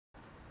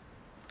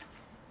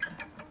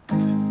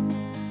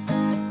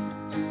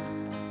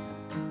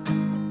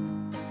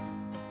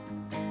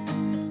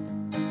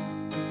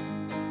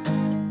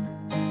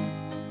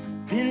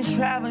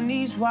traveling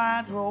these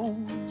wide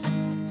roads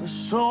for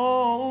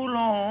so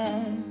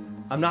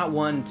long. I'm not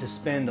one to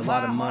spend a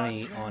lot of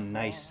money on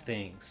nice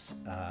things.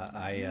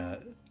 I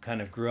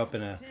kind of grew up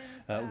in a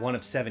one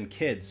of 7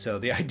 kids, so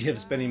the idea of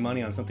spending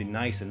money on something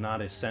nice and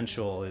not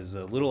essential is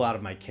a little out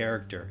of my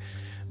character.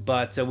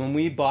 But when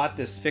we bought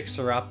this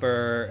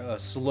fixer-upper,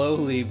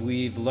 slowly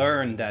we've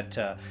learned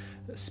that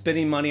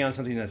spending money on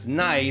something that's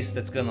nice,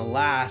 that's going to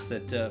last,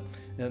 that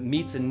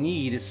meets a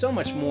need is so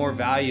much more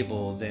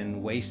valuable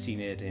than wasting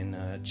it in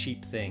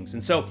cheap things.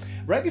 And so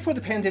right before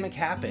the pandemic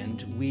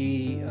happened,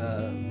 we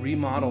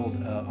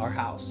remodeled our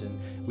house, and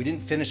we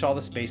didn't finish all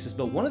the spaces,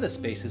 but one of the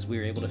spaces we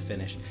were able to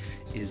finish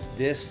is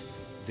this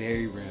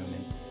very room.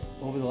 And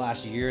over the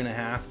last year and a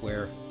half,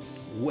 where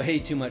way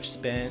too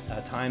much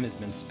time has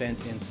been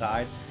spent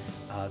inside,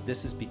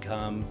 this has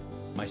become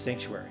my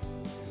sanctuary.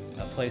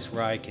 A place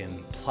where I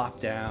can plop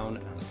down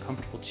on a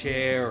comfortable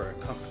chair or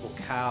a comfortable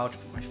couch,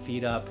 put my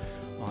feet up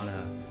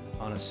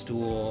on a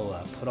stool,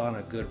 put on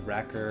a good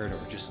record, or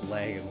just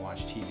lay and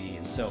watch TV.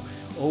 And so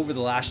over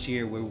the last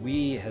year where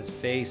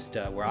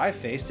I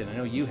faced, and I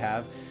know you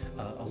have,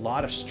 a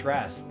lot of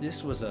stress,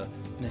 this was an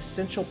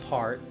essential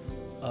part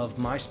of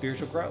my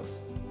spiritual growth.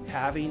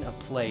 Having a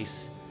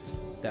place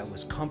that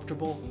was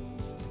comfortable,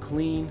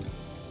 clean,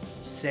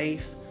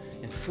 safe,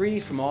 and free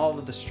from all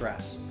of the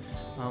stress.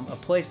 A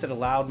place that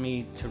allowed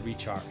me to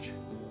recharge.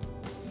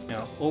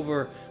 Now,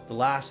 over the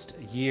last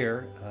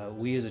year,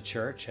 we as a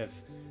church have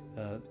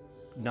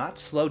not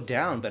slowed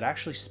down, but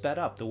actually sped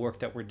up the work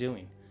that we're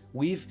doing.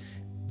 We've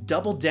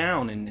doubled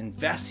down in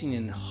investing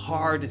in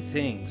hard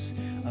things,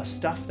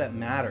 stuff that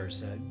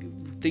matters,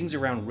 things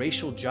around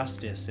racial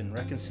justice and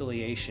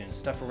reconciliation,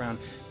 stuff around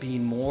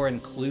being more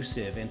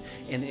inclusive,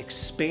 and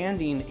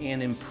expanding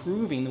and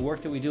improving the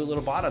work that we do at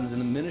Little Bottoms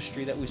and the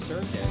ministry that we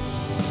serve there.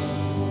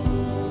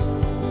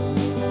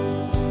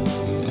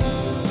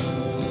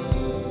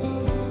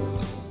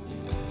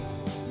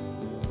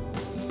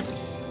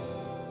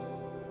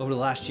 Over the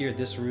last year,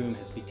 this room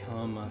has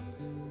become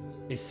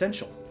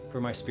essential for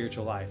my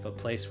spiritual life, a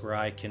place where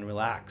I can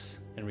relax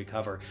and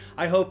recover.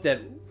 I hope that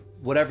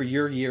whatever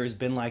your year has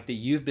been like, that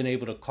you've been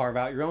able to carve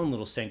out your own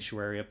little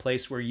sanctuary, a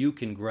place where you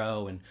can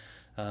grow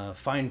and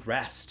find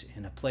rest,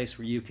 and a place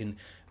where you can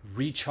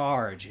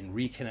recharge and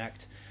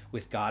reconnect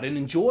with God and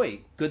enjoy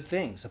good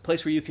things, a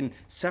place where you can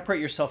separate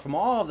yourself from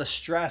all of the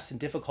stress and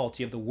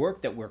difficulty of the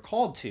work that we're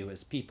called to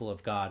as people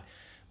of God,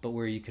 but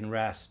where you can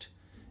rest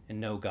and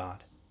know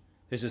God.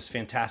 There's this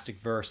fantastic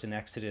verse in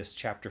Exodus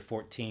chapter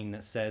 14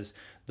 that says,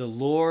 "The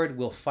Lord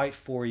will fight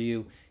for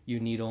you,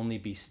 you need only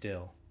be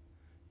still."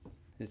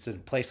 It's a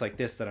place like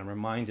this that I'm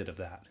reminded of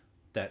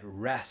that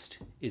rest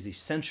is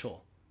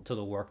essential to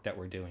the work that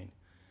we're doing.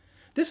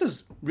 This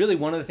is really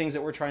one of the things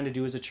that we're trying to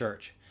do as a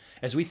church.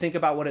 As we think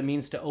about what it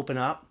means to open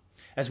up,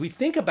 as we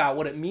think about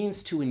what it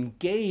means to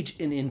engage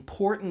in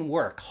important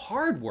work,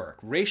 hard work,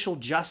 racial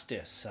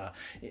justice,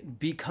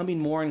 becoming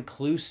more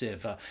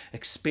inclusive,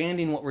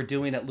 expanding what we're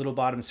doing at Little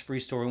Bottoms Free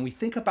Store, when we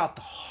think about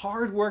the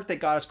hard work that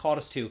God has called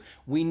us to,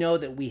 we know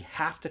that we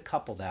have to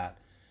couple that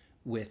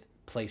with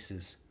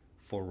places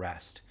for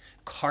rest.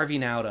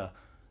 Carving out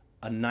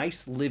a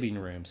nice living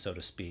room, so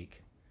to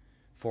speak,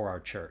 for our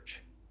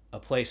church. A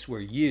place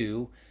where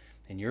you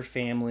and your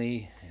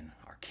family and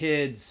our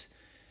kids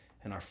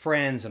and our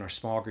friends and our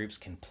small groups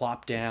can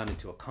plop down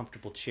into a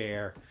comfortable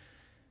chair,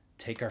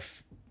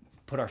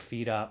 put our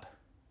feet up,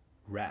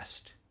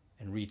 rest,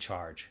 and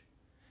recharge.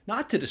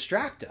 Not to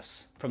distract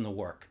us from the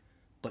work,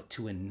 but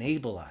to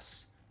enable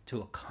us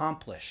to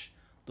accomplish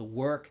the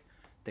work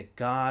that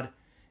God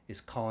is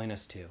calling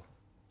us to.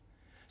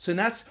 So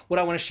that's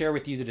what I want to share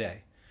with you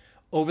today.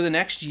 Over the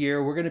next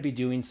year, we're going to be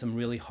doing some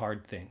really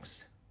hard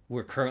things.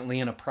 We're currently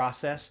in a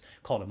process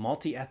called a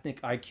multi-ethnic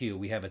IQ.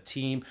 We have a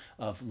team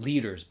of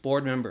leaders,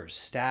 board members,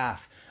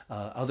 staff,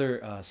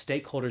 other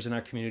stakeholders in our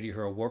community who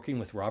are working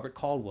with Robert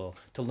Caldwell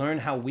to learn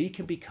how we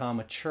can become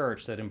a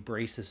church that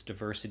embraces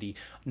diversity,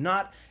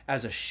 not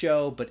as a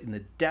show, but in the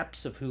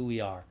depths of who we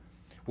are.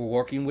 We're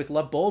working with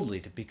Love Boldly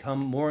to become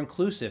more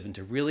inclusive and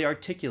to really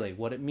articulate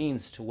what it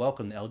means to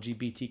welcome the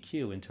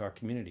LGBTQ into our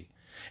community.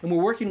 And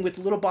we're working with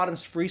Little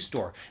Bottoms Free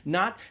Store,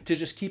 not to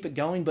just keep it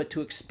going, but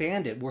to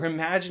expand it. We're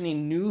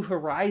imagining new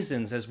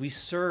horizons as we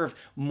serve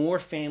more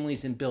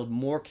families and build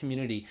more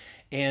community.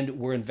 And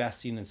we're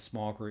investing in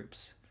small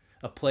groups,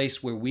 a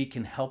place where we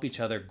can help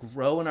each other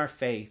grow in our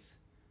faith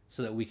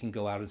so that we can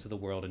go out into the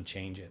world and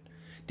change it.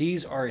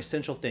 These are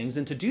essential things.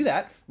 And to do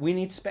that, we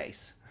need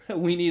space.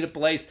 We need a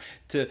place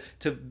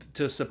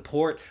to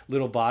support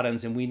Little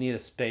Bottoms, and we need a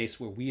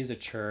space where we as a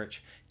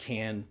church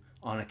can,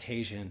 on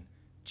occasion,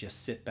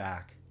 just sit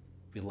back,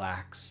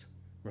 relax,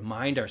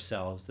 remind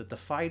ourselves that the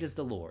fight is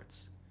the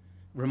Lord's.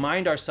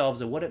 Remind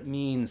ourselves of what it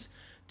means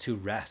to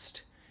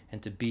rest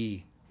and to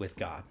be with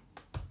God.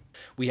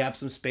 We have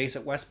some space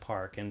at West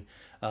Park, and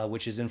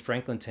which is in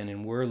Franklinton,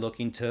 and we're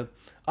looking to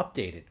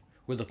update it.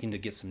 We're looking to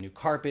get some new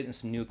carpet and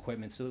some new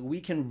equipment so that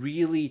we can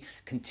really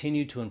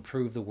continue to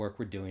improve the work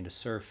we're doing to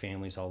serve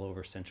families all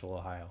over Central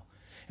Ohio.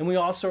 And we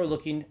also are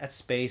looking at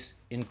space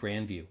in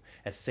Grandview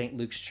at St.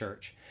 Luke's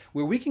Church,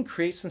 where we can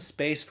create some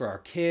space for our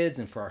kids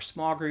and for our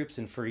small groups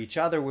and for each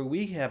other, where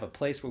we have a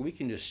place where we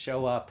can just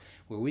show up,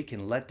 where we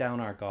can let down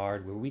our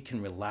guard, where we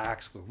can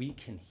relax, where we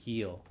can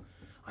heal.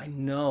 I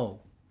know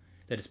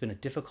that it's been a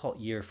difficult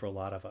year for a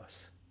lot of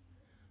us.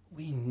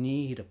 We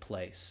need a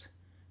place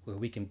where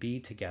we can be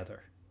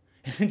together.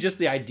 And just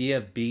the idea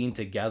of being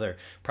together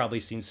probably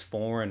seems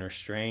foreign or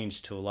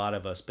strange to a lot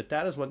of us, but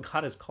that is what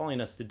God is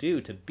calling us to do,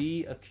 to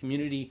be a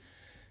community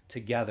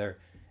together,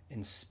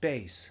 and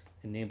space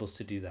enables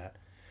to do that.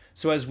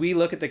 So as we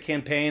look at the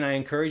campaign, I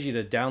encourage you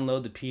to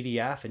download the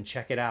PDF and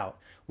check it out.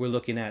 We're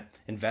looking at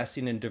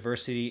investing in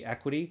diversity,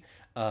 equity,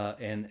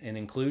 and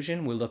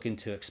inclusion. We're looking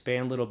to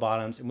expand Little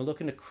Bottoms, and we're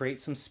looking to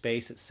create some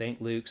space at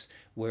St. Luke's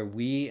where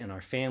we and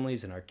our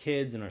families and our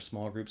kids and our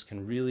small groups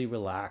can really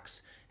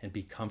relax and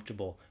be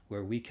comfortable,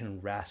 where we can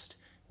rest,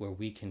 where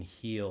we can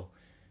heal,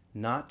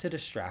 not to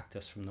distract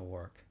us from the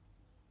work,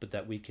 but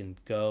that we can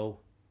go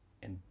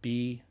and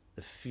be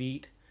the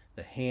feet,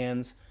 the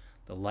hands,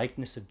 the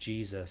likeness of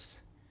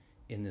Jesus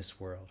in this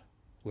world,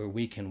 where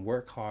we can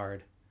work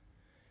hard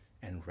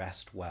and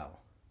rest well.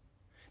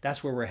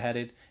 That's where we're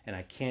headed, and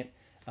I can't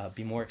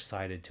be more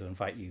excited to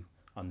invite you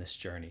on this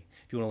journey.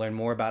 If you want to learn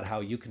more about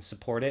how you can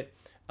support it,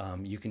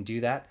 you can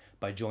do that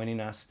by joining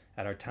us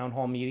at our town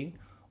hall meeting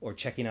or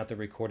checking out the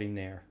recording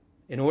there.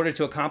 In order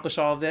to accomplish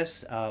all of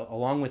this,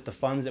 along with the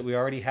funds that we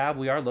already have,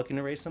 we are looking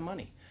to raise some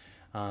money.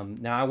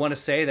 Now, I want to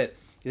say that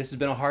this has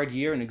been a hard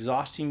year, an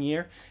exhausting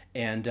year,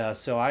 and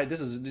so this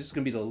is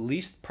going to be the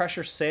least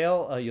pressure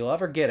sale you'll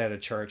ever get at a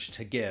church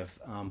to give.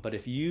 But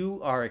if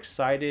you are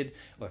excited,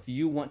 or if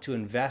you want to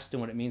invest in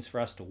what it means for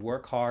us to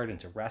work hard and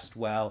to rest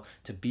well,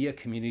 to be a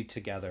community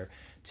together,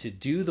 to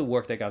do the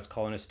work that God's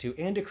calling us to,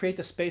 and to create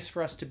the space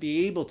for us to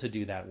be able to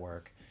do that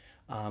work,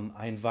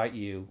 I invite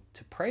you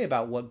to pray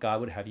about what God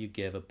would have you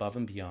give above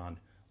and beyond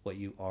what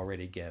you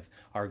already give.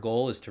 Our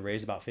goal is to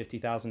raise about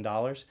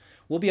 $50,000.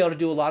 We'll be able to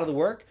do a lot of the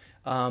work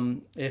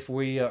if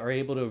we are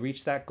able to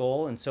reach that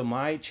goal. And so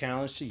my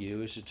challenge to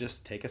you is to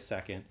just take a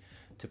second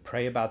to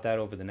pray about that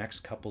over the next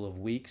couple of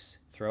weeks,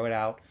 throw it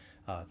out,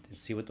 and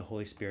see what the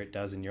Holy Spirit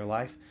does in your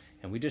life.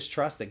 And we just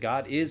trust that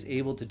God is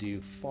able to do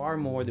far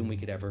more than we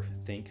could ever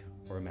think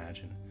or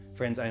imagine.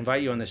 Friends, I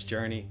invite you on this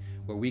journey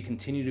where we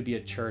continue to be a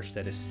church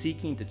that is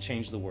seeking to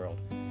change the world.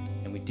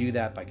 And we do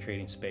that by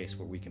creating space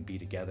where we can be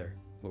together,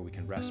 where we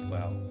can rest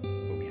well,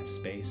 where we have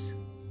space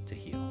to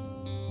heal.